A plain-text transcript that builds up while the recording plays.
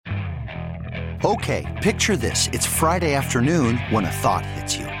Okay, picture this. It's Friday afternoon when a thought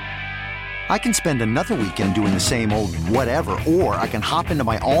hits you. I can spend another weekend doing the same old whatever, or I can hop into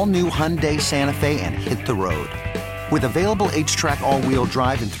my all-new Hyundai Santa Fe and hit the road. With available H-Track all-wheel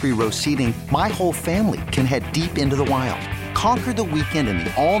drive and 3-row seating, my whole family can head deep into the wild. Conquer the weekend in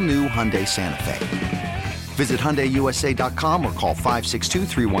the all-new Hyundai Santa Fe. Visit HyundaiUSA.com or call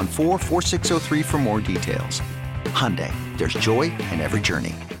 562-314-4603 for more details. Hyundai, there's joy in every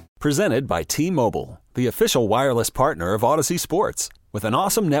journey. Presented by T-Mobile, the official wireless partner of Odyssey Sports. With an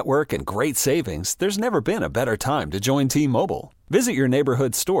awesome network and great savings, there's never been a better time to join T-Mobile. Visit your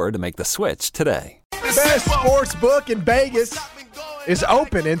neighborhood store to make the switch today. Best sports book in Vegas is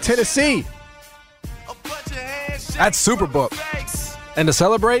open in Tennessee. That's Superbook. And to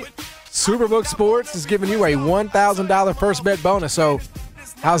celebrate, Superbook Sports is giving you a $1,000 first bet bonus. So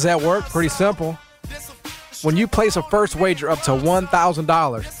how's that work? Pretty simple. When you place a first wager up to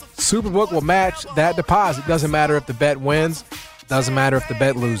 $1,000, Superbook will match that deposit. Doesn't matter if the bet wins. Doesn't matter if the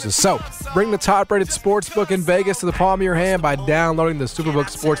bet loses. So bring the top-rated sportsbook in Vegas to the palm of your hand by downloading the Superbook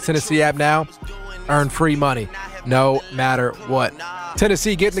Sports Tennessee app now. Earn free money no matter what.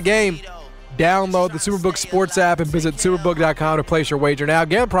 Tennessee, get in the game. Download the Superbook Sports app and visit superbook.com to place your wager now.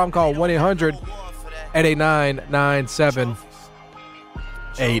 Again, problem, call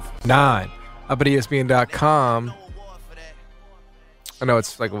 1-800-889-9789. Up at ESPN.com. I know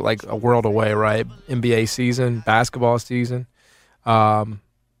it's like a world away, right? NBA season, basketball season.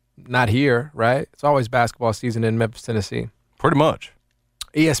 Not here, right? It's always basketball season in Memphis, Tennessee. Pretty much.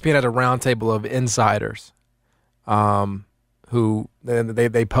 ESPN had a roundtable of insiders who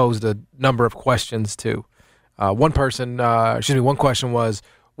they posed a number of questions to. One question was,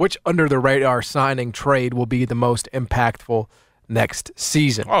 which under-the-radar signing trade will be the most impactful next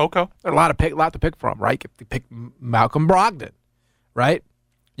season? Oh, okay. There's a lot to pick from, right? You could pick Malcolm Brogdon, right?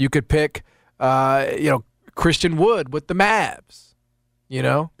 You could pick, Christian Wood with the Mavs.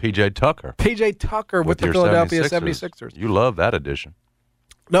 P.J. Tucker. P.J. Tucker with the Philadelphia 76ers. You love that addition.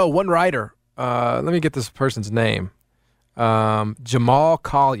 No, one writer. Let me get this person's name. Jamal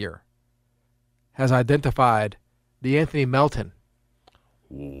Collier has identified DeAnthony Melton.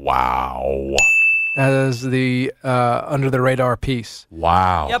 Wow. As the under-the-radar piece.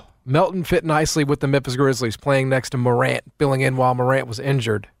 Wow. Yep. Melton fit nicely with the Memphis Grizzlies, playing next to Morant, filling in while Morant was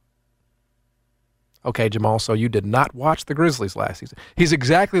injured. Okay, Jamal, so you did not watch the Grizzlies last season. He's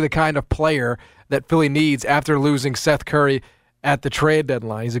exactly the kind of player that Philly needs after losing Seth Curry at the trade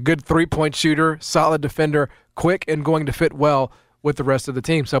deadline. He's a good three-point shooter, solid defender, quick, and going to fit well with the rest of the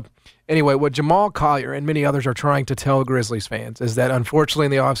team. So anyway, what Jamal Collier and many others are trying to tell Grizzlies fans is that unfortunately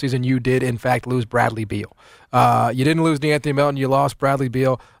in the offseason you did, in fact, lose Bradley Beal. You didn't lose DeAnthony Melton. You lost Bradley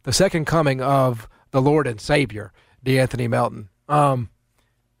Beal, the second coming of the Lord and Savior, DeAnthony Melton.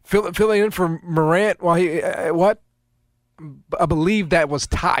 Filling in for Morant while I believe that was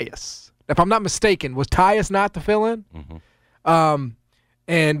Tyus. If I'm not mistaken, was Tyus not the fill-in? Mm-hmm.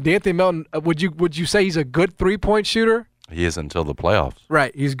 And DeAnthony Melton, would you say he's a good three-point shooter? He is until the playoffs.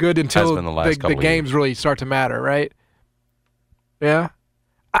 Right. He's good until the games really start to matter, right? Yeah.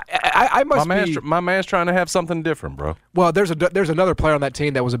 I must be. My man's trying to have something different, bro. Well, there's another player on that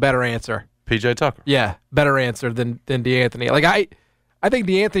team that was a better answer. P.J. Tucker. Yeah, better answer than DeAnthony. Like I think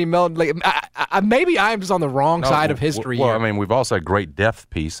DeAnthony Melton, maybe I'm just on the wrong side of history here. Well, I mean, we've also had great depth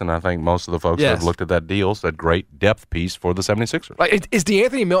piece, and I think most of the folks that have looked at that deal said great depth piece for the 76ers. Like, is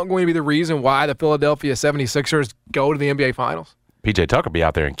DeAnthony Melton going to be the reason why the Philadelphia 76ers go to the NBA Finals? P.J. Tucker be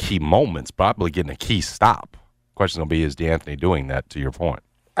out there in key moments, probably getting a key stop. Question's going to be, is DeAnthony doing that, to your point?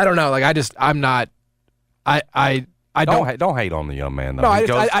 I don't know. Like, I'm not – I don't hate on the young man, though. No, I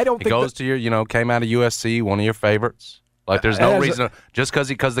don't think – He goes to your, came out of USC, one of your favorites. Like, there's no reason just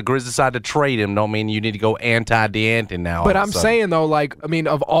because the Grizz decided to trade him don't mean you need to go anti-DeAnthony now. But I'm saying, though,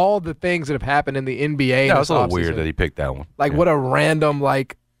 of all the things that have happened in the NBA, yeah, it's a little weird that he picked that one. What a random,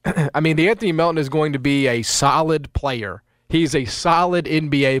 DeAnthony Melton is going to be a solid player. He's a solid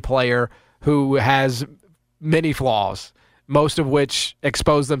NBA player who has many flaws, most of which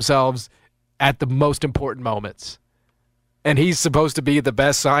expose themselves at the most important moments. And he's supposed to be the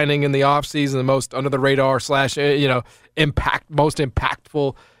best signing in the offseason, the most under the radar / most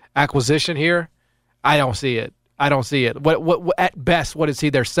impactful acquisition here. I don't see it. What at best, what is he,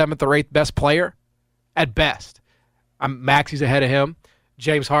 their 7th or 8th best player? At best. Maxi's ahead of him.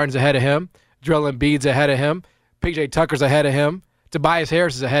 James Harden's ahead of him. Joel Embiid's ahead of him. P.J. Tucker's ahead of him. Tobias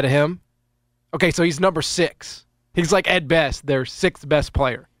Harris is ahead of him. Okay, so he's number 6. He's at best their 6th best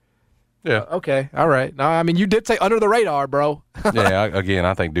player. Yeah. Okay. All right. No, you did say under the radar, bro. Yeah. Again,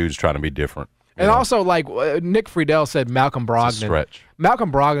 I think dude's trying to be different. And also, like Nick Friedel said, Malcolm Brogdon. It's a stretch.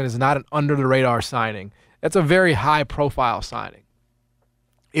 Malcolm Brogdon is not an under-the-radar signing. That's a very high-profile signing.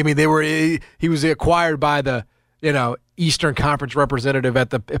 I mean, he was acquired by the Eastern Conference representative at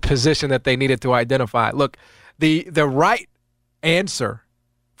the position that they needed to identify. Look, the right answer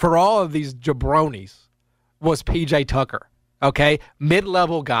for all of these jabronis was P.J. Tucker. Okay,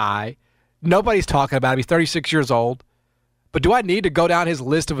 mid-level guy. Nobody's talking about him. He's 36 years old. But do I need to go down his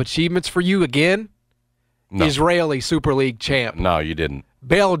list of achievements for you again? No. Israeli Super League champ. No, you didn't.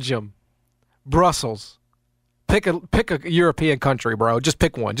 Belgium. Brussels. Pick a European country, bro. Just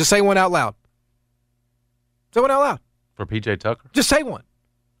pick one. Just say one out loud. Say one out loud. For P.J. Tucker? Just say one.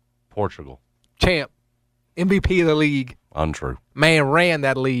 Portugal. Champ. MVP of the league. Untrue. Man ran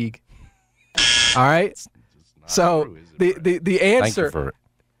that league. All right? So true, is it, the Thank answer. you for it.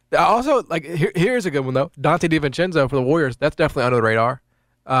 Also, like here's a good one, though. Dante DiVincenzo for the Warriors. That's definitely under the radar.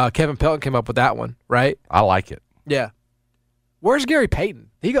 Kevin Pelton came up with that one, right? I like it. Yeah. Where's Gary Payton?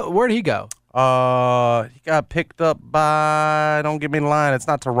 Where did he go? He got picked up by, don't give me the line, it's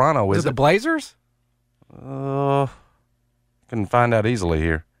not Toronto, Is is it the Blazers? Can find out easily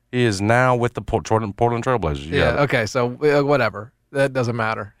here. He is now with the Portland Trailblazers. Okay, so whatever. That doesn't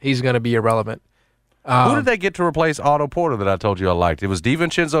matter. He's going to be irrelevant. Who did they get to replace Otto Porter that I told you I liked? It was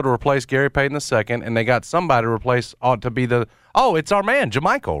DiVincenzo to replace Gary Payton II, and they got somebody to replace it's our man,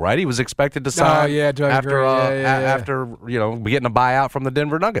 JaMychal, right? He was expected to sign after getting a buyout from the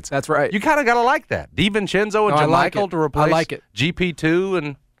Denver Nuggets. That's right. You kind of got to like that. DiVincenzo and JaMychal to replace GP2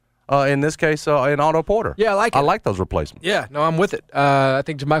 and in this case, in Otto Porter. Yeah, I like it. I like those replacements. Yeah, no, I'm with it. I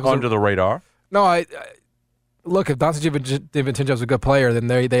think JaMychal's under the radar. No, I look, if Dante DiVincenzo's a good player, then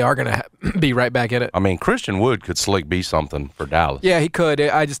they are going to be right back in it. I mean, Christian Wood could slick be something for Dallas. Yeah, he could.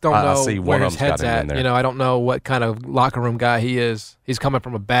 I just don't know see where one his of them's head's got him in at. there. I don't know what kind of locker room guy he is. He's coming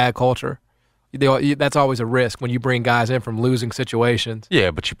from a bad culture. That's always a risk when you bring guys in from losing situations. Yeah,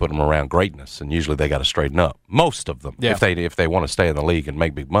 but you put them around greatness, and usually they got to straighten up. Most of them, yeah. if they want to stay in the league and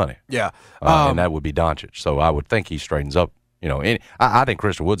make big money. Yeah, and that would be Doncic. So I would think he straightens up. I think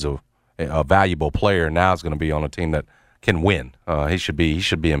Christian Wood's a valuable player. Now is going to be on a team that can win. He should be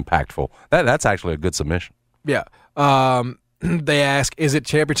impactful. That's actually a good submission. Yeah. They ask, is it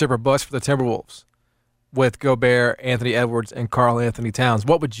championship or bust for the Timberwolves with Gobert, Anthony Edwards, and Karl Anthony Towns?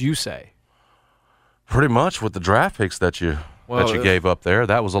 What would you say? Pretty much with the draft picks that you gave up there,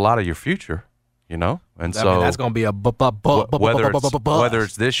 that was a lot of your future, and so that's going to be a whether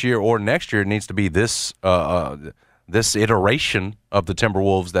it's this year or next year, it needs to be this iteration of the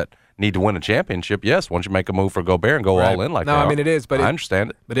Timberwolves that need to win a championship. Yes, once you make a move for Gobert and go all in like that. No, I mean it is, but I understand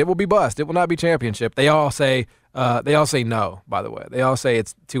it. But it will be bust. It will not be championship. They all say no. By the way, they all say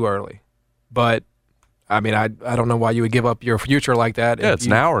it's too early. But I mean, I don't know why you would give up your future like that. Yeah, it's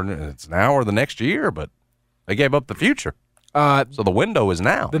now or the next year, but they gave up the future. So the window is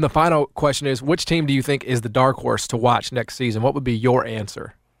now. Then the final question is, which team do you think is the dark horse to watch next season? What would be your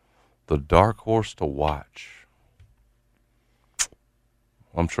answer? The dark horse to watch.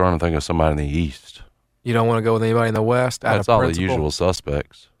 I'm trying to think of somebody in the East. You don't want to go with anybody in the West? That's all the usual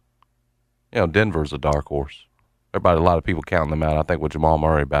suspects. Denver's a dark horse. A lot of people counting them out. I think with Jamal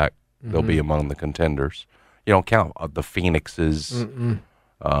Murray back, they'll be among the contenders. You don't count the Phoenixes. You're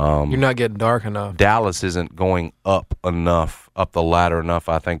not getting dark enough. Dallas isn't going up the ladder enough,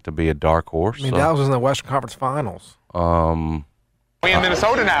 I think, to be a dark horse. I mean, Dallas was in the Western Conference Finals. We in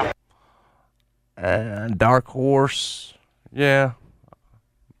Minnesota now. Dark horse, yeah.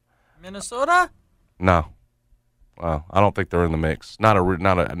 Minnesota? No. Well, I don't think they're in the mix. Not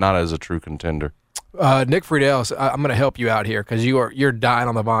as a true contender. Nick Friedel, I'm going to help you out here because you're dying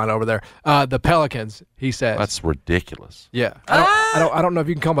on the vine over there. The Pelicans, he says. That's ridiculous. Yeah, I don't know if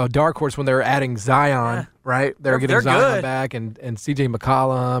you can call them a dark horse when they're adding Zion, right? They're getting Zion good. back and C.J.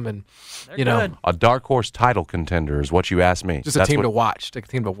 McCollum and Good. A dark horse title contender is what you asked me. Just a team to watch,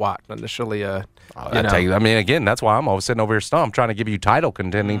 not necessarily I mean, again, that's why I'm always sitting over here stumped trying to give you title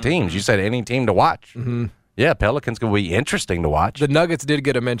contending teams. You said any team to watch. Mm-hmm. Yeah, Pelicans can be interesting to watch. The Nuggets did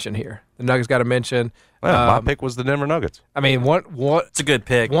get a mention here. The Nuggets got a mention. Well, my pick was the Denver Nuggets. I mean, It's a good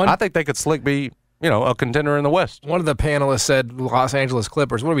pick. I think they could slick be, a contender in the West. One of the panelists said Los Angeles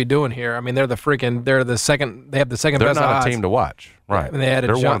Clippers. What are we doing here? I mean, they have the second best odds. They're not a team to watch. Right. And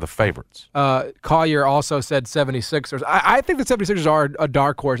they're one of the favorites. Collier also said 76ers. I think the 76ers are a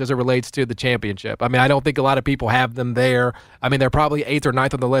dark horse as it relates to the championship. I mean, I don't think a lot of people have them there. I mean, they're probably 8th or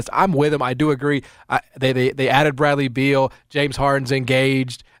 9th on the list. I'm with them. I do agree. They added Bradley Beal. James Harden's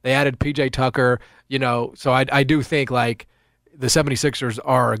engaged. They added P.J. Tucker. So I do think, like, the 76ers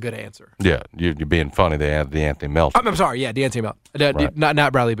are a good answer. Yeah, you're being funny. They had the Anthony Melton. I'm sorry. Yeah, DeAnthony Melton. Right.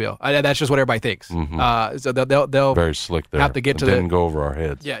 Not Bradley Beal. That's just what everybody thinks. So they'll very slick there. have to get to didn't go over our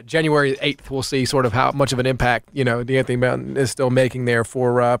heads. Yeah, January 8th, we'll see sort of how much of an impact DeAnthony Melton is still making there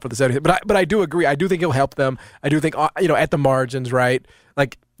for the 76ers. But I do agree. I do think he'll help them. I do think at the margins, right?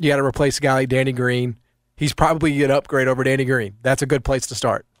 Like you got to replace a guy like Danny Green. He's probably an upgrade over Danny Green. That's a good place to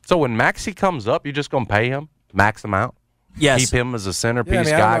start. So when Maxey comes up, you're just going to pay him, max him out? Yes. Keep him as a centerpiece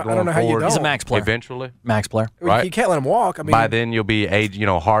guy going don't know how you forward. don't. He's a max player. Eventually. Max player. Right. You can't let him walk. I mean, by then you'll be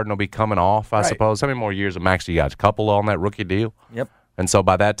Harden will be coming off, I Right. suppose. How many more years of Maxey you got? A couple on that rookie deal? Yep. And so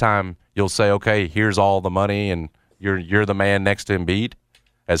by that time, you'll say, okay, here's all the money, and you're the man next to Embiid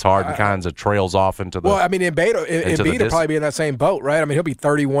as Harden kind of trails off into the well, I mean, Embiid will probably be in that same boat, right? I mean, he'll be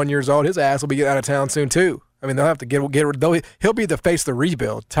 31 years old. His ass will be getting out of town soon, too. I mean, they'll have to get he'll be the face of the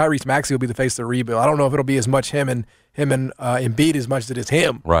rebuild. Tyrese Maxey will be the face of the rebuild. I don't know if it'll be as much him and Embiid as much as it is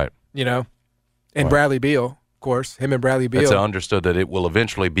him. Right. And Right. Bradley Beal, of course. Him and Bradley Beal. It's understood that it will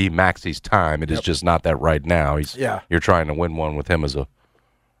eventually be Maxey's time. It is just not that right now. You're trying to win one with him as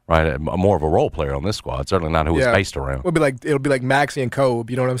more of a role player on this squad. Certainly not who he's based around. It'll be like Maxey and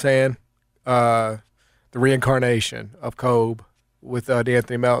Kobe. You know what I'm saying? The reincarnation of Kobe with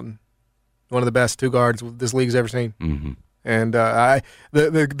DeAnthony Melton. One of the best two guards this league's ever seen. Mm-hmm. And I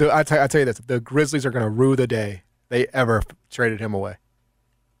tell you this: the Grizzlies are going to rue the day they ever traded him away.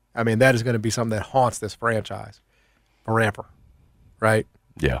 I mean, that is going to be something that haunts this franchise forever, right?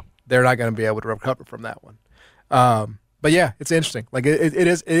 Yeah, they're not going to be able to recover from that one. But yeah, it's interesting. Like it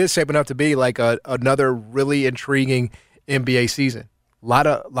is shaping up to be like another really intriguing NBA season. A lot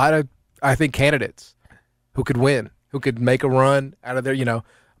of I think candidates who could win, who could make a run out of there.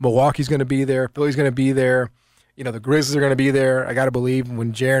 Milwaukee's going to be there. Philly's going to be there. The Grizzlies are going to be there. I got to believe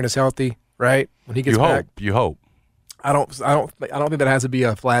when Jaren is healthy, right? When he gets back. You hope. I don't think that has to be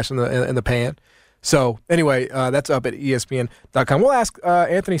a flash in the pan. So anyway, that's up at ESPN.com. We'll ask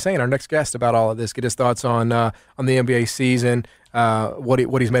Anthony Sain, our next guest, about all of this. Get his thoughts on the NBA season, what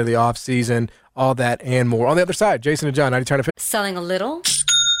he's made of the offseason, all that and more. On the other side, Jason and John, 90 Turn to 50. Selling a little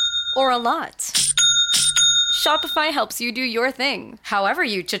or a lot? Shopify helps you do your thing, however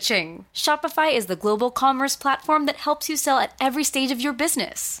you cha-ching. Shopify is the global commerce platform that helps you sell at every stage of your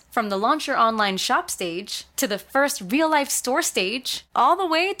business. From the launch your online shop stage, to the first real-life store stage, all the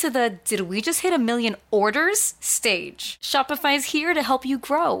way to the did we just hit 1 million orders stage. Shopify's here to help you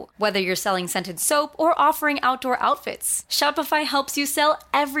grow. Whether you're selling scented soap or offering outdoor outfits, Shopify helps you sell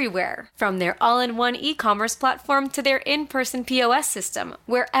everywhere. From their all-in-one e-commerce platform to their in-person POS system,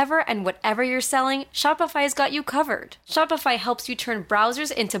 wherever and whatever you're selling, Shopify's got you covered. Shopify helps you turn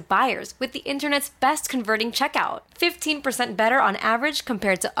browsers into buyers with the internet's best converting checkout. 15% better on average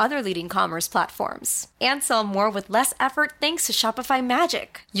compared to other leading commerce platforms. And sell more with less effort thanks to Shopify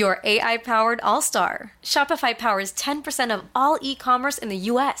Magic, your AI-powered all-star. Shopify powers 10% of all e-commerce in the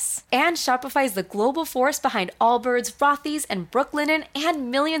U.S. And Shopify is the global force behind Allbirds, Rothy's, and Brooklinen,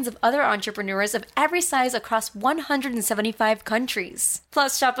 and millions of other entrepreneurs of every size across 175 countries.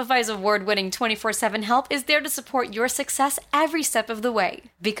 Plus, Shopify's award-winning 24/7 help is there to support your success every step of the way.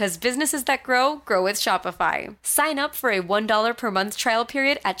 Because businesses that grow with Shopify. Sign up for a $1 per month trial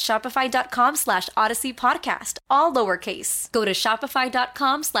period at shopify.com/Odyssey Podcast, all lowercase. Go to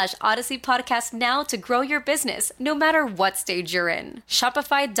shopify.com/Odyssey Podcast now to grow your business, no matter what stage you're in.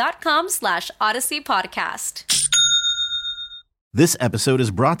 Shopify.com/Odyssey Podcast. This episode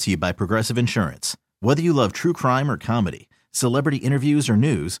is brought to you by Progressive Insurance. Whether you love true crime or comedy, celebrity interviews or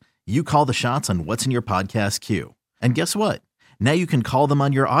news, you call the shots on what's in your podcast queue. And guess what? Now you can call them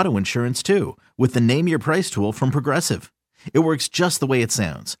on your auto insurance too with the Name Your Price tool from Progressive. It works just the way it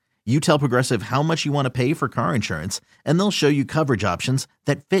sounds. You tell Progressive how much you want to pay for car insurance, and they'll show you coverage options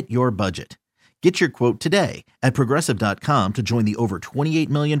that fit your budget. Get your quote today at Progressive.com to join the over 28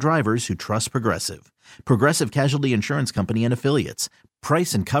 million drivers who trust Progressive. Progressive Casualty Insurance Company and Affiliates.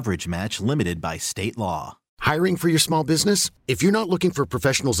 Price and coverage match limited by state law. Hiring for your small business? If you're not looking for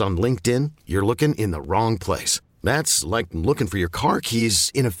professionals on LinkedIn, you're looking in the wrong place. That's like looking for your car keys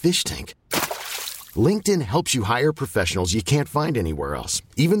in a fish tank. LinkedIn helps you hire professionals you can't find anywhere else,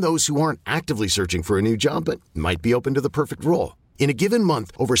 even those who aren't actively searching for a new job but might be open to the perfect role. In a given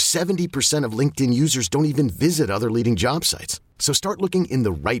month, over 70% of LinkedIn users don't even visit other leading job sites. So start looking in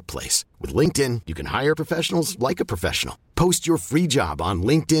the right place. With LinkedIn, you can hire professionals like a professional. Post your free job on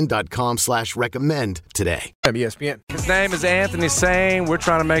linkedin.com/recommend today. ESPN. His name is Anthony Sain. We're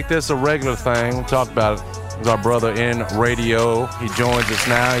trying to make this a regular thing. We'll talk about it. He's our brother in radio. He joins us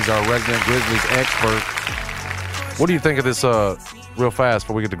now. He's our resident Grizzlies expert. What do you think of this real fast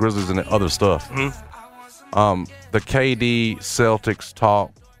before we get to Grizzlies and the other stuff? The KD Celtics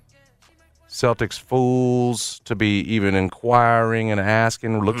talk, Celtics fools to be even inquiring and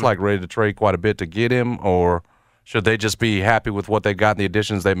asking. Looks like ready to trade quite a bit to get him, or should they just be happy with what they got and the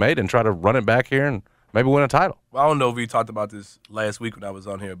additions they made and try to run it back here and maybe win a title? Well, I don't know if we talked about this last week when I was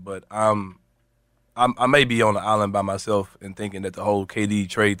on here, but I may be on the island by myself and thinking that the whole KD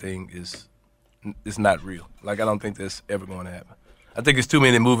trade thing is not real. Like, I don't think that's ever going to happen. I think it's too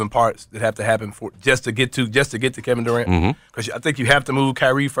many moving parts that have to happen for just to get to Kevin Durant. Because I think you have to move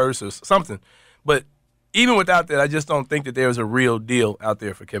Kyrie first or something. But even without that, I just don't think that there's a real deal out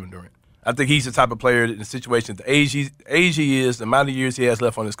there for Kevin Durant. I think he's the type of player in the situation, the age he is, the amount of years he has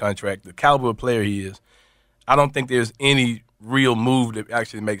left on his contract, the caliber of player he is. I don't think there's any real move that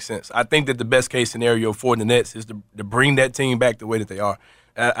actually makes sense. I think that the best case scenario for the Nets is to bring that team back the way that they are.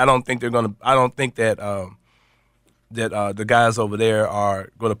 I don't think they're going to. I don't think that the guys over there are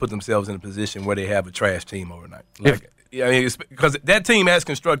going to put themselves in a position where they have a trash team overnight. Because that team as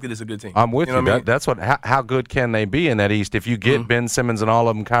constructed is a good team. I'm with you. What I mean? That's what. How good can they be in that East? If you get Ben Simmons and all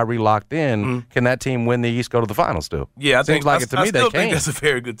of them, Kyrie locked in, can that team win the East? Go to the finals still? Yeah, I think I still think that's a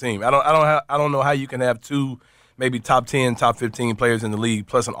very good team. I don't know how you can have two maybe top 10, top 15 players in the league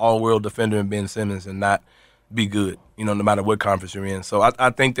plus an all-world defender in Ben Simmons and not be good. No matter what conference you're in. So I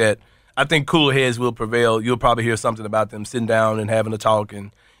think cooler heads will prevail. You'll probably hear something about them sitting down and having a talk,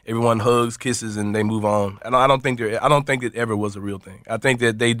 and everyone hugs, kisses, and they move on. And I don't think it ever was a real thing. I think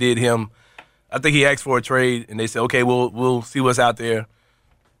that they did him. I think he asked for a trade, and they said, "Okay, we'll see what's out there,"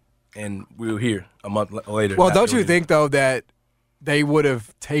 and we were here a month later. Well, don't you think though that they would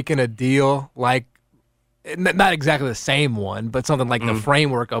have taken a deal like not exactly the same one, but something like the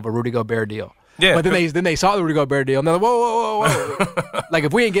framework of a Rudy Gobert deal? Yeah, but then they saw the Rudy Gobert deal, and they're like, whoa. Like,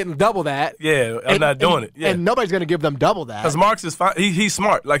 if we ain't getting double that. Yeah, I'm not doing it. Yeah. And nobody's going to give them double that. Because Marks is fine. He's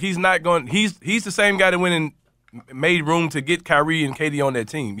smart. Like, he's not going – he's the same guy that went and made room to get Kyrie and KD on that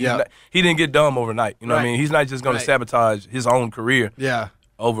team. He didn't get dumb overnight. You know what I mean? He's not just going to sabotage his own career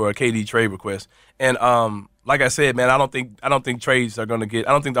over a KD trade request. And like I said, man, I don't think trades are going to get –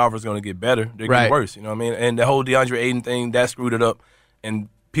 I don't think the offer is going to get better. They're getting worse. You know what I mean? And the whole DeAndre Ayton thing, that screwed it up. And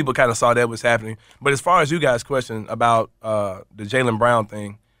 – people kind of saw that was happening. But as far as you guys' question about the Jaylen Brown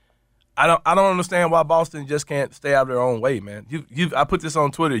thing, I don't understand why Boston just can't stay out of their own way, man. I put this on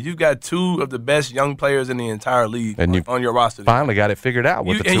Twitter. You've got two of the best young players in the entire league on your roster. Finally got it figured out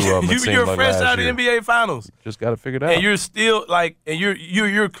with the two of them. You're fresh out of the NBA Finals. Just got it figured out. And you're still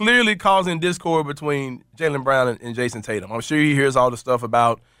you're clearly causing discord between Jaylen Brown and Jason Tatum. I'm sure he hears all the stuff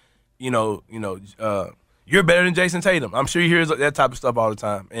about, you're better than Jason Tatum. I'm sure he hears that type of stuff all the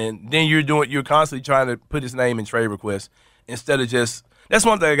time. And then you're constantly trying to put his name in trade requests instead of just – that's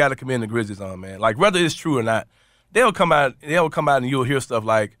one thing I got to commend the Grizzlies on, man. Like, whether it's true or not, they'll come out and you'll hear stuff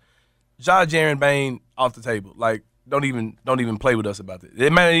like, Ja Jaren Bane off the table. Like, don't even play with us about it.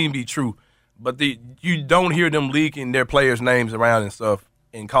 It might not even be true, but you don't hear them leaking their players' names around and stuff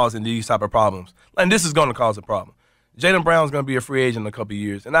and causing these type of problems. And this is going to cause a problem. Jaylen Brown's going to be a free agent in a couple of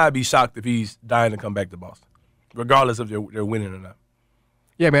years, and I'd be shocked if he's dying to come back to Boston, regardless if they're winning or not.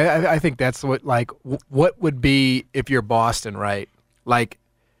 Yeah, man, I think that's what would be if you're Boston, right? Like,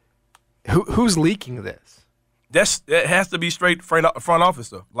 who's leaking this? That has to be straight front office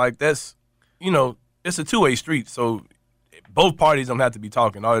stuff. Like, that's, it's a two-way street, so both parties don't have to be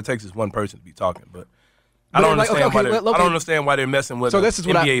talking. All it takes is one person to be talking, but I don't understand why they're messing with a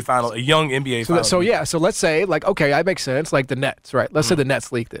young NBA final. So let's say, that makes sense, like the Nets, right? Let's say the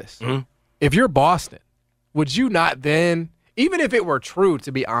Nets leak this. Mm-hmm. If you're Boston, would you not then, even if it were true,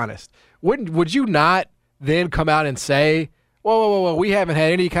 to be honest, would you not then come out and say, whoa, we haven't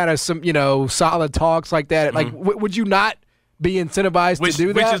had any kind of solid talks like that? Mm-hmm. Like, would you not be incentivized to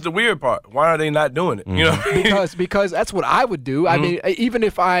do that? Which is the weird part. Why are they not doing it? Mm-hmm. Because that's what I would do. Mm-hmm. I mean, even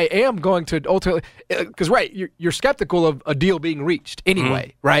if I am going to ultimately, because you're skeptical of a deal being reached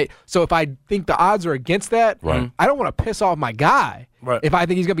anyway, right? So if I think the odds are against that, I don't want to piss off my guy. Right. If I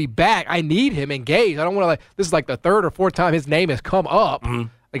think he's going to be back, I need him engaged. I don't want to this is like the third or fourth time his name has come up. Mm-hmm.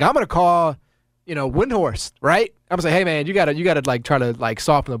 Like, I'm going to call, Windhorst, right? I'm going to say, hey man, you got to try to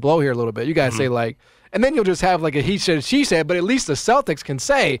soften the blow here a little bit. You got to say and then you'll just have a he said, she said, but at least the Celtics can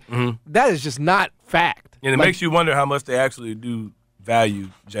say that is just not fact. And it makes you wonder how much they actually do value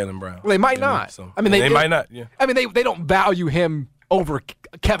Jaylen Brown. Well, they might not. So, they might not, yeah. I mean, they don't value him over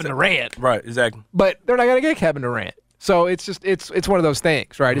Kevin Durant. Right, exactly. But they're not going to get Kevin Durant. So it's just it's one of those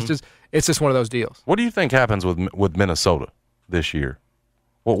things, right? Mm-hmm. It's just one of those deals. What do you think happens with Minnesota this year?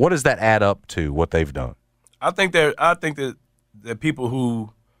 Well, what does that add up to, what they've done? I think that people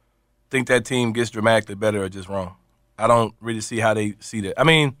who think that team gets dramatically better are just wrong. I don't really see how they see that. I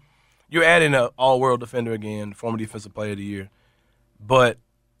mean, you're adding an all-world defender again, former defensive player of the year. But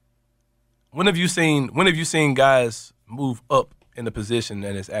when have you seen guys move up in the position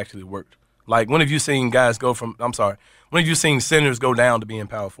and it's actually worked? Like, when have you seen guys when have you seen centers go down to being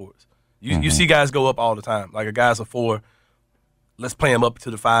power forwards? You see guys go up all the time. Like, a guy's a 4, let's play him up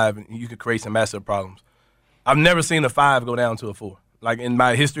to the 5, and you could create some massive problems. I've never seen a 5 go down to a 4. Like, in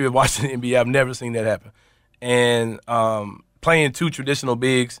my history of watching the NBA, I've never seen that happen. And playing 2 traditional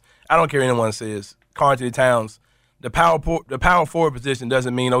bigs, I don't care what anyone says, Karl-Anthony Towns, the power forward position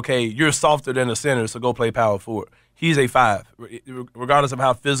doesn't mean, okay, you're softer than a center, so go play power forward. He's a 5. Regardless of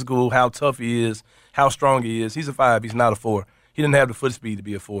how physical, how tough he is, how strong he is, he's a 5. He's not a 4. He didn't have the foot speed to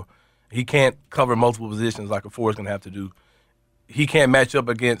be a 4. He can't cover multiple positions like a 4 is going to have to do. He can't match up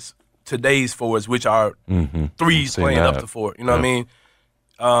against today's forwards, which are 3s playing up to 4. You know what I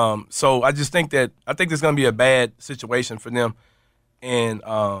mean? So I just think there's going to be a bad situation for them. And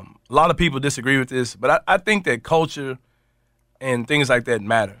a lot of people disagree with this, but I think that culture and things like that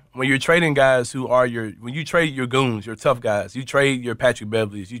matter. When you're trading guys when you trade your goons, your tough guys, you trade your Patrick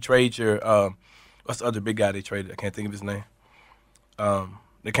Beverleys, you trade your, what's the other big guy they traded? I can't think of his name.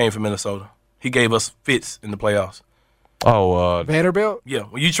 That came from Minnesota. He gave us fits in the playoffs. Vanderbilt? Yeah.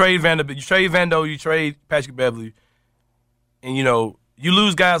 When you trade Vanderbilt, you trade Vando, you trade Patrick Beverley, and, you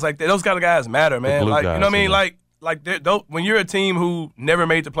lose guys like that. Those kind of guys matter, man. Like, guys, you know what I mean? Like when you're a team who never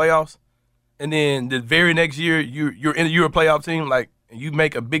made the playoffs, and then the very next year you're a playoff team, like, and you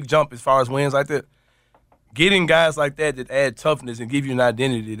make a big jump as far as wins like that, getting guys like that add toughness and give you an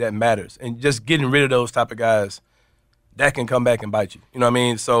identity, that matters. And just getting rid of those type of guys, that can come back and bite you. You know what I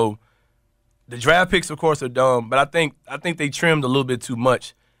mean? So the draft picks, of course, are dumb, but I think they trimmed a little bit too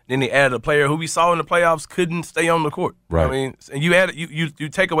much. Then they added a player who we saw in the playoffs couldn't stay on the court. Right. You know what I mean? And you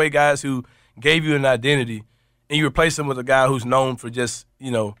take away guys who gave you an identity, and you replace them with a guy who's known for just,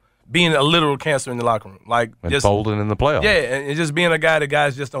 being a literal cancer in the locker room. Like, and just folding in the playoffs. Yeah, and just being a guy that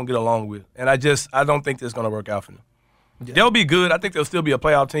guys just don't get along with. And I don't think that's going to work out for them. Yeah. They'll be good. I think they'll still be a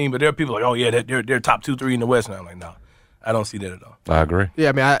playoff team, but there are people like, oh, yeah, they're top 2, 3 in the West. And I'm like, no, I don't see that at all. I agree. Yeah,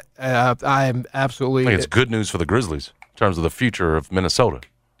 I mean, I am absolutely. I think it's good news for the Grizzlies in terms of the future of Minnesota,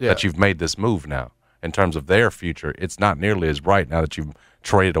 that you've made this move now. In terms of their future, it's not nearly as bright now that you've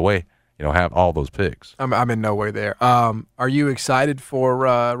traded away, have all those picks. I'm in no way there. Are you excited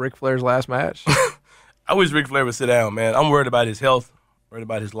for Ric Flair's last match? I wish Ric Flair would sit down, man. I'm worried about his health, worried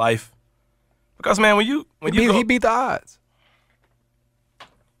about his life. Because, man, he beat the odds.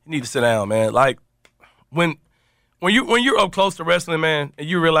 You need to sit down, man. Like, when you're up close to wrestling, man, and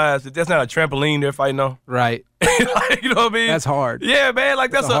you realize that that's not a trampoline they're fighting on. Right. Like, you know what I mean? That's hard. Yeah, man. Like,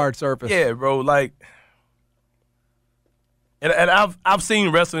 that's a hard surface. Yeah, bro. Like, and I've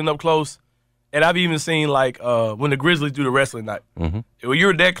seen wrestling up close, and I've even seen, like, when the Grizzlies do the wrestling night. Mm-hmm. When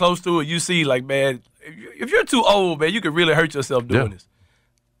you're that close to it, you see, like, man, if you're too old, man, you could really hurt yourself doing this.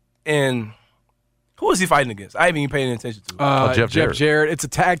 And who is he fighting against? I ain't even paying attention to. Jeff Jarrett. It's a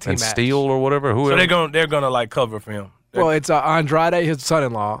tag team match. Steel or whatever. Whoever. So they're gonna like cover for him. It's Andrade, his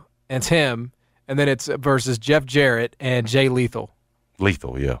son-in-law, and it's him, and then it's versus Jeff Jarrett and Jay Lethal.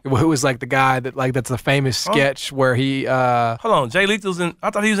 Lethal, yeah. Who was like the guy that's the famous sketch where he. Hold on, Jay Lethal's in. I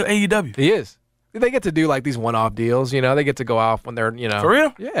thought he was in AEW. He is. They get to do like these one-off deals, They get to go off when they're, For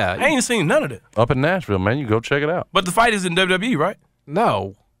real? Yeah. I ain't seen none of that. Up in Nashville, man. You go check it out. But the fight is in WWE, right?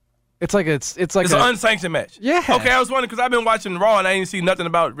 No. It's like it's an unsanctioned match. Yeah. Okay, I was wondering because I've been watching Raw and I ain't seen nothing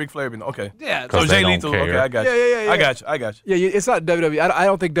about Ric Flair. Okay. Yeah. So Jay Lethal. Okay, I got you. Yeah. I got you. Yeah, it's not WWE. I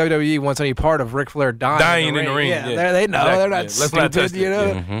don't think WWE wants any part of Ric Flair dying in the ring. Yeah. They know. Exactly. They're not Let's stupid, not touch it.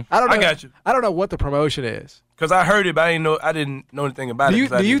 Mm-hmm. I don't know. I got you. I don't know what the promotion is. Because I heard it, but I didn't know anything about it.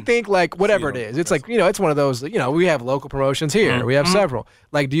 Do you think, like, whatever it is, it's like, it's one of those, we have local promotions here. Mm-hmm. We have several.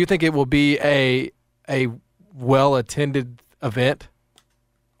 Like, do you think it will be a well-attended event?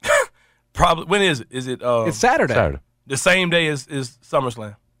 Probably. When is it? Is it? It's Saturday. The same day as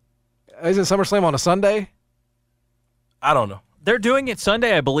SummerSlam. Isn't SummerSlam on a Sunday? I don't know. They're doing it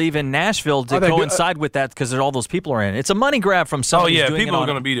Sunday, I believe, in Nashville to coincide with that because all those people are in. It's a money grab from somebody. Oh, yeah, people are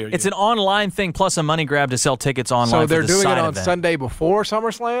going to be there. It's an online thing plus a money grab to sell tickets online. So they're doing it on event. Sunday before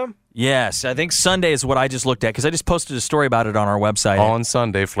SummerSlam? Yes, I think Sunday is what I just looked at because I just posted a story about it on our website. On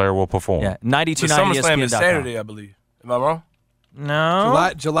Sunday, Flair will perform. Yeah, 9290 ESPN.com. SummerSlam is Saturday, I believe. Am I wrong?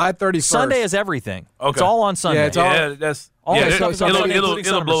 No. July 31st. Sunday is everything. Okay. It's all on Sunday. Yeah, it's all.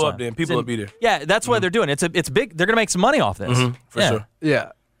 It'll blow up then. People will be there. Yeah, that's why they're doing it. It's big. They're going to make some money off this. For sure.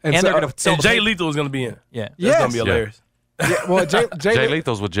 Yeah. And they're going to Jay Lethal is going to be in. Yeah. That's going to be hilarious. Yeah, well, Jay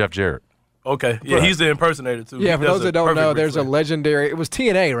Lethal's with Jeff Jarrett. Okay. Yeah, he's the impersonator, too. Yeah, for those that don't know, there's a legendary – it was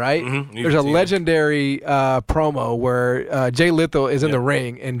TNA, right? Mm-hmm. There's a legendary promo where Jay Lethal is in the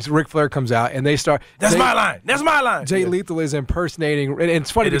ring and Ric Flair comes out and they start – That's my line. That's my line. Jay Lethal is impersonating – and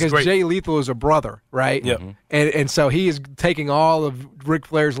it's funny because Jay Lethal is a brother, right? Yep. And so he is taking all of Ric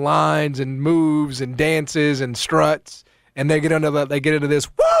Flair's lines and moves and dances and struts, and they get into this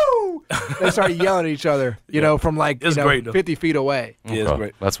 – woo! They start yelling at each other, you know, from like 50 feet away. Yeah, it's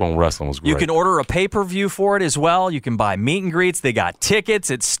great. That's when wrestling was great. You can order a pay-per-view for it as well. You can buy meet and greets. They got tickets.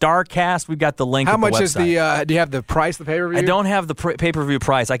 It's StarCast. We've got the link. How at much the is website. do you have the price of the pay-per-view? I don't have the pay-per-view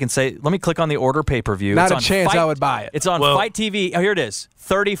price. I can say, let me click on the order pay-per-view. Not a chance I would buy it. It's on Fight TV. Oh, here it is.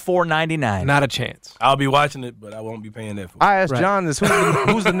 $34.99. Not a chance. I'll be watching it, but I won't be paying that for it. I asked John this.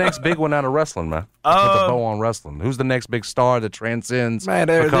 Who's the next big one out of wrestling, man? Put the bow on wrestling. Who's the next big star that transcends? Man,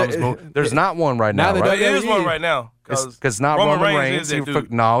 there's not one right now, right? There is one right now. Because not Roman Reigns.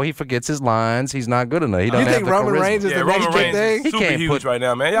 He forgets his lines. He's not good enough. He doesn't you think have the Roman charisma. Reigns is the next big thing? He can't huge right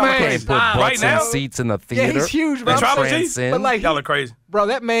now, man. Y'all Man, crazy. Put butts right now? in seats in the theater. Yeah, he's huge, bro. But like, y'all are crazy. Bro,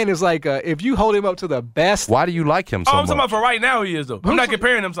 that man is like, if you hold him up to the best. Why do you like him so much? I'm talking about for right now he is, though. I'm not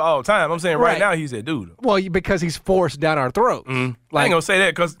comparing him to all the time. I'm saying right now he's that dude. Well, because he's forced down our throats. I ain't going to say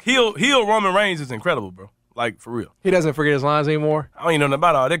that because heel Roman Reigns is incredible, bro. Like, for real. He doesn't forget his lines anymore? I don't even know nothing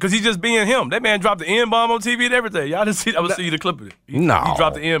about all that because he's just being him. That man dropped the N-bomb on TV and everything. Y'all just see, I would see the clip of it. He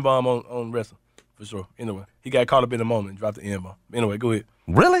dropped the N-bomb on wrestling, for sure. Anyway, he got caught up in the moment and dropped the N-bomb. Anyway, go ahead.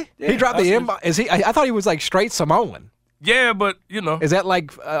 Really? Yeah, he dropped the N-bomb? I thought he was like straight Samoan. Yeah, but, you know. Is that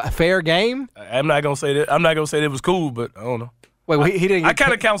like a fair game? I'm not going to say that. I'm not going to say that it was cool, but I don't know. Wait, he didn't. I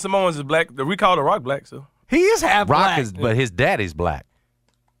kind of count Samoans as black. We call The Rock black, so. He is half black. But his daddy's black.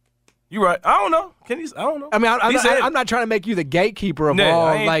 You right. I don't know. I don't know. I mean, I'm not trying to make you the gatekeeper of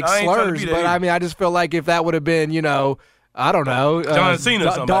all slurs, but I mean, I just feel like if that would have been, you know, I don't know, John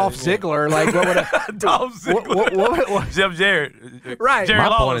Cena, Dolph Ziggler, like what would Dolph Ziggler, what? Jeff Jarrett, right? Jerry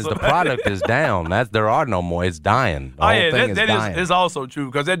My point is the product is down. There are no more. It's dying. The whole thing is dying. Is also true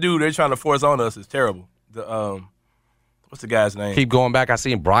because that dude they're trying to force on us is terrible. What's the guy's name? Keep going back. I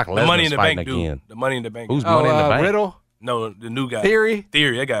seen Brock Lesnar fighting again. The Money in the Bank. Who's Money in the Bank? Riddle. No, the new guy. Theory?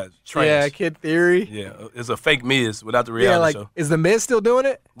 That guy's trash. Yeah, Kid Theory. Yeah, it's a fake Miz without the reality show. Is the Miz still doing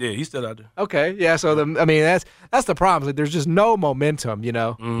it? Yeah, he's still out there. Okay, yeah. So that's the problem. Like, there's just no momentum, you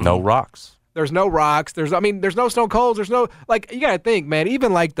know. No rocks. There's no rocks. There's no Stone Colds. There's no you got to think, man.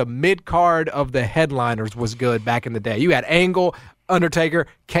 Even like the mid card of the headliners was good back in the day. You had Angle, Undertaker,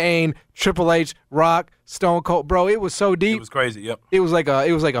 Kane, Triple H, Rock, Stone Cold. Bro, it was so deep. It was crazy. Yep. It was like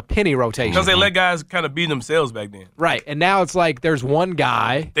a penny rotation. Because they let guys kind of beat themselves back then. Right, and now it's like there's one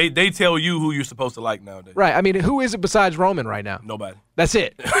guy. They tell you who you're supposed to like nowadays. Right. I mean, who is it besides Roman right now? Nobody. That's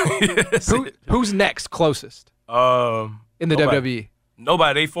it. Who's next closest? In the WWE.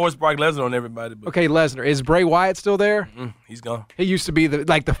 Nobody. They forced Brock Lesnar on everybody. But. Okay, Lesnar. Is Bray Wyatt still there? He's gone. He used to be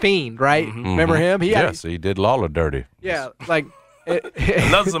the Fiend, right? Remember him? He did Lawler dirty. Yeah, like.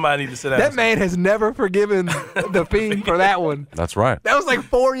 Another somebody need to sit down. That man has never forgiven the Fiend for that one. That's right. That was like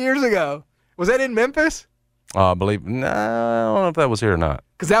 4 years ago. Was that in Memphis? I don't know if that was here or not.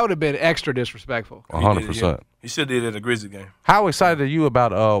 Because that would have been extra disrespectful. 100%. He should have did it at a Grizzly game. How excited are you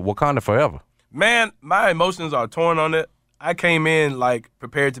about Wakanda Forever? Man, my emotions are torn on it. I came in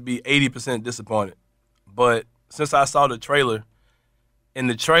prepared to be 80% disappointed. But since I saw the trailer, and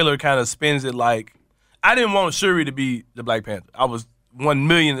the trailer kind of spins it like, I didn't want Shuri to be the Black Panther. I was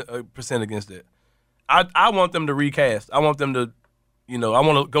 1,000,000% against that. I want them to recast. I want them to, I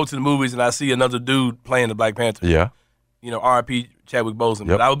want to go to the movies and I see another dude playing the Black Panther. Yeah. R.I.P. Chadwick Boseman.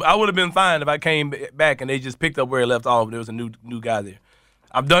 Yep. But I would have been fine if I came back and they just picked up where it left off and there was a new guy there.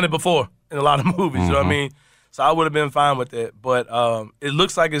 I've done it before in a lot of movies, you know what I mean? So I would have been fine with that. But it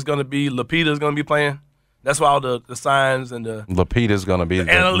looks like it's going to be Lupita's going to be playing. That's why all the signs and the Lupita's going to be the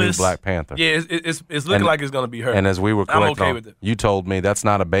new Black Panther. Yeah, it's looking like it's going to be her. And as we were collecting, I'm okay with it. You told me that's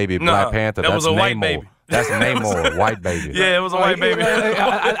not a baby Black Panther. That was a white Namor. baby. That's Namor, white baby. Yeah, it was a white baby.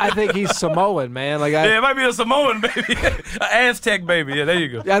 I think he's Samoan, man. Yeah, it might be a Samoan baby, an Aztec baby. Yeah, there you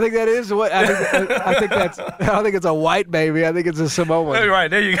go. Yeah, I think that is what I think. I don't think it's a white baby. I think it's a Samoan. Right,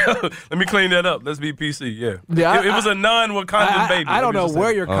 there you go. Let me clean that up. Let's be PC. Yeah, it was a non-Wakandan baby. I don't know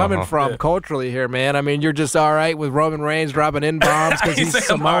where you're coming from culturally here, man. I mean, you're just all right with Roman Reigns dropping N-bombs because he's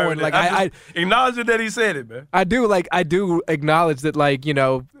Samoan. Like I acknowledge that he said it, man. I do acknowledge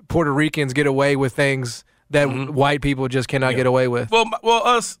that Puerto Ricans get away with things that white people just cannot get away with. Well,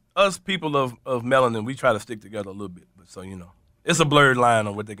 us people of melanin, we try to stick together a little bit, but it's a blurred line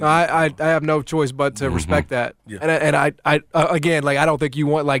on what they can. I have no choice but to respect that. Yeah. And I again, I don't think you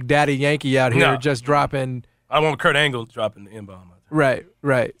want Daddy Yankee out here just dropping. I want Kurt Angle dropping the N-bomb out Right.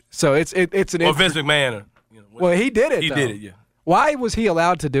 So it's an. Or Vince McMahon. Well, he did it. He though. did it. Yeah. Why was he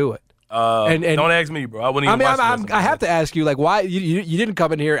allowed to do it? And don't ask me, bro. I wouldn't even watch I have to ask you, like, why you didn't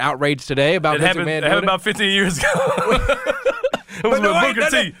come in here outraged today about Vince McMahon? It happened about 15 years ago. It was with Booker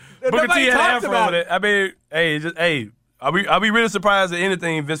T. Booker T had an afro with it. I mean, I'll be really surprised at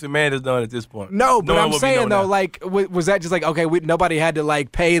anything Vince McMahon has done at this point. No, but I'm saying though, like, was that just like nobody had to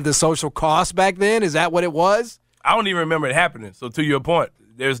like pay the social costs back then? Is that what it was? I don't even remember it happening. So to your point,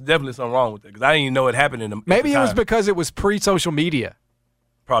 there's definitely something wrong with it because I didn't even know it happened Maybe it was because it was pre-social media.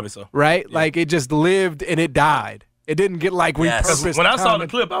 Probably so. Right? Yeah. Like it just lived and it died. It didn't get like repurposed. When I saw the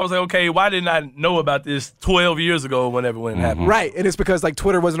clip, I was like, okay, why didn't I know about this 12 years ago when it happened? Right. And it's because like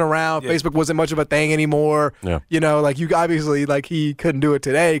Twitter wasn't around, Facebook wasn't much of a thing anymore. Yeah. You know, like you obviously like he couldn't do it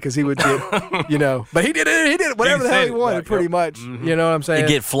today because he would get, you know, but he did it whatever the hell he wanted pretty much. You know what I'm saying?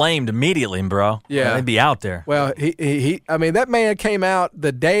 He'd get flamed immediately, bro. Yeah. They'd be out there. Well, he I mean, that man came out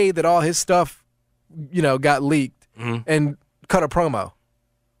the day that all his stuff, you know, got leaked and cut a promo.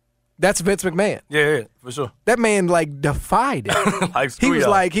 That's Vince McMahon. Yeah, for sure. That man like defied it.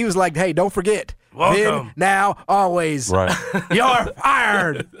 Like, he was like, hey, don't forget. Welcome. Then, now, always. Right. You're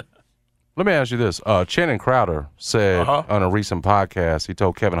fired. Let me ask you this. Channing Crowder said on a recent podcast, he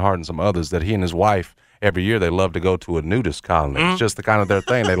told Kevin Hart and some others that he and his wife, every year they love to go to a nudist colony. It's just the kind of their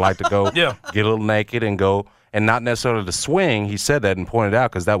thing. They like to go get a little naked and go, and not necessarily to swing. He said that and pointed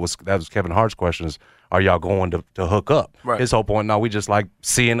out because that was Kevin Hart's question is, are y'all going to hook up? Right. His whole point, no, we just like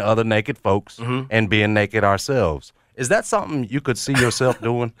seeing other naked folks and being naked ourselves. Is that something you could see yourself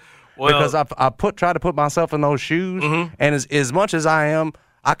doing? Well, because I try to put myself in those shoes, and as much as I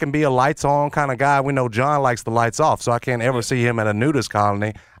can be a lights on kind of guy. We know John likes the lights off, so I can't ever see him at a nudist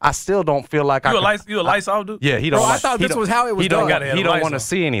colony. I still don't feel like you a lights off dude? Yeah, he don't. I thought this was how it was done. He don't want to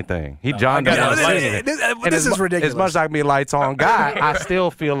see anything. John doesn't see anything. This is ridiculous. As much as I can be a lights on guy, I still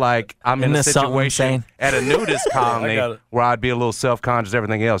feel like I'm in a situation at a nudist colony where I'd be a little self conscious.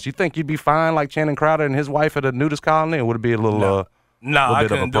 Everything else. You think you'd be fine like Channing Crowder and his wife at a nudist colony, or would it be a little? No, I bit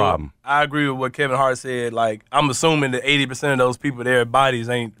of a couldn't do problem. it. I agree with what Kevin Hart said. Like, I'm assuming that 80% of those people, their bodies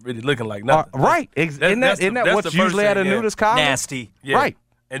ain't really looking like nothing. Right. Isn't that what's usually at a nudist colony? Nasty. Yeah. Right.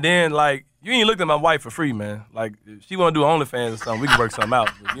 And then, like, you ain't looked at my wife for free, man. Like, if she want to do OnlyFans or something, we can work something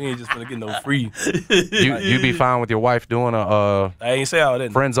out. But you ain't just going to get no free. You be fine with your wife doing I ain't say all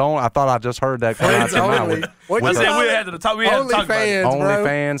that. friends only? I thought I just heard that coming out your mouth. I said we had to talk about it.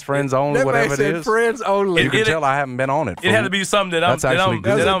 OnlyFans, friends only, that whatever man it said is. Friends only. You can tell I haven't been on it. It had to be something that That's actually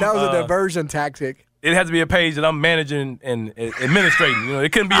good. That was a diversion tactic. It had to be a page that I'm managing and administrating. You know,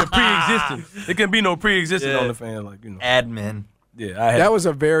 it couldn't be a pre-existing. It couldn't be no pre-existing OnlyFans, like, you know. Admin. Yeah, that was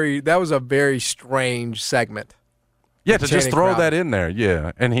a very strange segment. Yeah, to just Channing throw Crowder. that in there,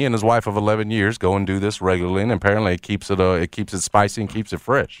 yeah. And he and his wife of 11 years go and do this regularly, and apparently it keeps it spicy and keeps it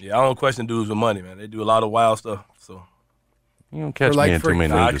fresh. Yeah, I don't question dudes with money, man. They do a lot of wild stuff. So you don't catch me in too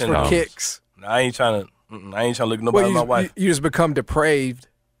many nudist for colonies. kicks. I ain't trying to look at nobody but my wife. You just become depraved.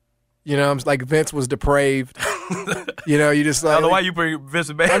 You know, like Vince was depraved. You know, you just like. I don't know why you bring Vince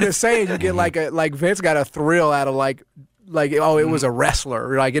back. I'm just saying, you get like Vince got a thrill out of like it was a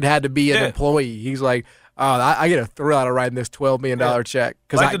wrestler. Like it had to be an employee. He's like, oh, I get a thrill out of writing this $12 million check.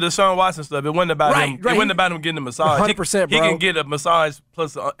 Like the Deshaun Watson stuff, it wasn't about him. It wasn't about him getting a massage. 100%, he bro. can get a massage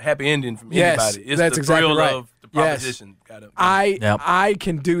plus a happy ending from anybody. It's that's the exactly thrill right. of the proposition. I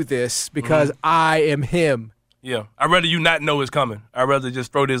can do this because I am him. Yeah, I'd rather you not know it's coming. I'd rather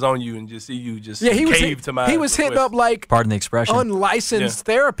just throw this on you and just see you just cave to my. He was hitting up like, pardon the expression, unlicensed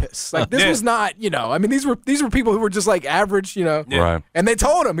therapists. Like this was not, you know. I mean, these were people who were just like average, you know. Right. And they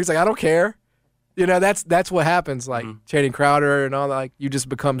told him, he's like, I don't care. You know, that's what happens. Like Channing Crowder and all that. Like you just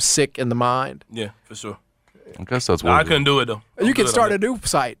become sick in the mind. Yeah, for sure. I guess that's what I couldn't do it though. You can start a new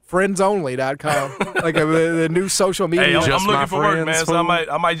site, friendsonly.com, like the new social media. Hey, I'm looking for work, man. So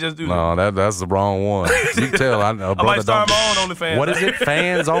I might just do that. No, that's the wrong one. You can tell. I might start my own OnlyFans. What is it?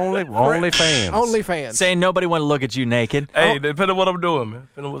 Fans only? OnlyFans. Saying nobody want to look at you naked. Hey, depending on what I'm doing, man.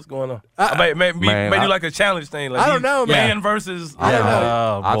 Depending on what's going on. I may do like a challenge thing. Like I don't know, man. Man versus. I don't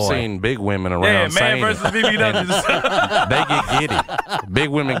know. Oh, I've seen big women around man saying versus BBW. they get giddy. Big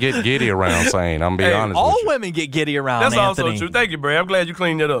women get giddy around saying. I'm being honest all with you. women get giddy around. That's Anthony. also true. Thank you, Bray. I'm glad you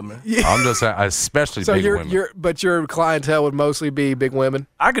cleaned that up, man. Yeah. I'm just saying, especially so big women. But your clientele would mostly be big women.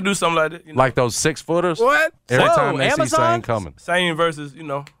 I could do something like that. You know? Like those 6-footers. What? Every Whoa, time they Amazon? see Sane coming. Same versus, you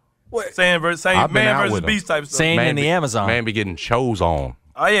know. What? Same I've been man out versus with 'em. beast type stuff. Same in the Amazon. Man be getting chose on.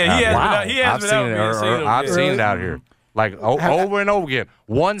 Oh yeah, he has Wow. been out. He has I've been seen out it. here. I've seen it out here. Like over and over again.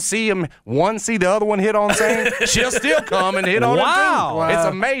 One see the other one hit on same. She'll still come and hit on him too. Wow. It's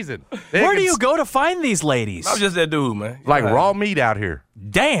amazing. Where do you go to find these ladies? I'm just that dude, man. Like raw meat out here.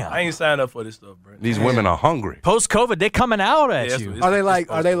 Damn. I ain't signed up for this stuff, bro. These women are hungry. Post-COVID, they coming out at you.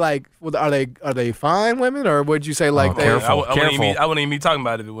 Are they fine women, or would you say like they? Careful. I wouldn't even be talking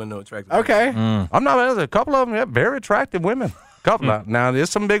about it if it wasn't no attractive. Okay. I'm not. There's a couple of them. Yeah, very attractive women. Couple. Now there's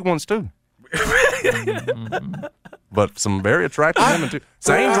some big ones too. But some very attractive women too.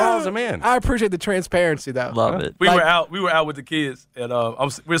 Same draws them in. I appreciate the transparency though. Love it. We were out with the kids, and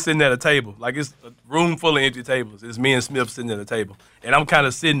we're sitting at a table. Like, it's a room full of empty tables. It's me and Smith sitting at a table, and I'm kind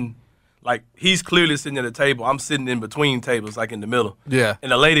of sitting. Like, he's clearly sitting at a table. I'm sitting in between tables, like in the middle. Yeah.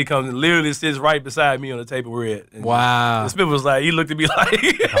 And the lady comes and literally sits right beside me on the table we're at. And Wow. Smith was like, he looked at me like.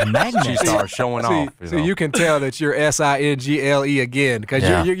 She started showing off. So you can tell that you're SINGLE again,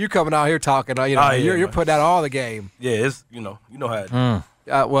 because you're coming out here talking. You're putting out all the game. Yeah, it's you know how it is.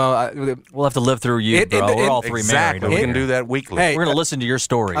 We'll have to live through you, bro. We're all three exactly. married. We can do that weekly. Hey, we're going to listen to your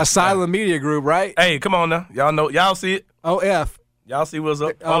story. Asylum Media Group, right? Hey, come on now. Y'all know. Y'all see it. OF. Y'all see what's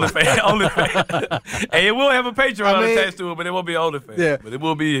up? OnlyFans. Hey, it will have a Patreon attached to it, but it won't be OnlyFans. Yeah. But it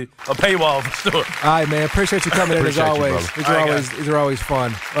will be a paywall for sure. All right, man. Appreciate you coming in as always. These are always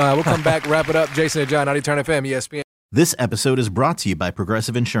fun. We'll come back, wrap it up. Jason and John, 90 Turn FM, ESPN. This episode is brought to you by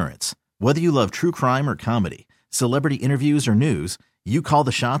Progressive Insurance. Whether you love true crime or comedy, celebrity interviews or news, you call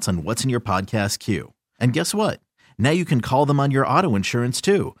the shots on what's in your podcast queue. And guess what? Now you can call them on your auto insurance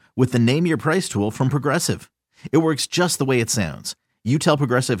too with the Name Your Price tool from Progressive. It works just the way it sounds. You tell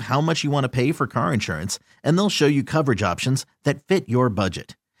Progressive how much you want to pay for car insurance, and they'll show you coverage options that fit your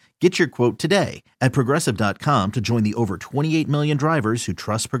budget. Get your quote today at Progressive.com to join the over 28 million drivers who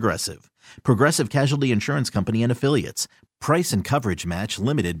trust Progressive. Progressive Casualty Insurance Company and Affiliates. Price and coverage match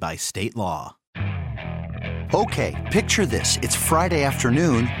limited by state law. Okay, picture this. It's Friday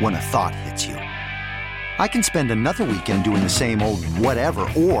afternoon when a thought hits you. I can spend another weekend doing the same old whatever,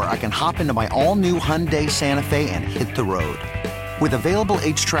 or I can hop into my all-new Hyundai Santa Fe and hit the road. With available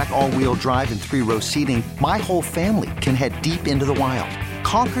H-Track all-wheel drive and 3-row seating, my whole family can head deep into the wild.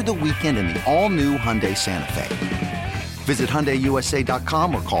 Conquer the weekend in the all-new Hyundai Santa Fe. Visit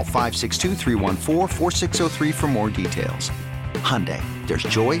HyundaiUSA.com or call 562-314-4603 for more details. Hyundai, there's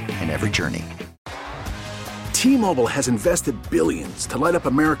joy in every journey. T-Mobile has invested billions to light up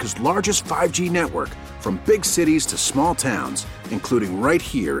America's largest 5G network, from big cities to small towns, including right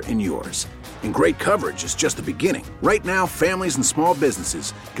here in yours. And great coverage is just the beginning. Right now, families and small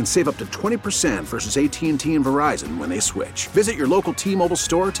businesses can save up to 20% versus AT&T and Verizon when they switch. Visit your local T-Mobile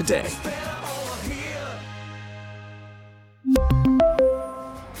store today.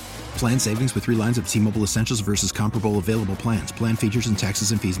 Plan savings with 3 lines of T-Mobile Essentials versus comparable available plans. Plan features and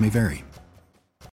taxes and fees may vary.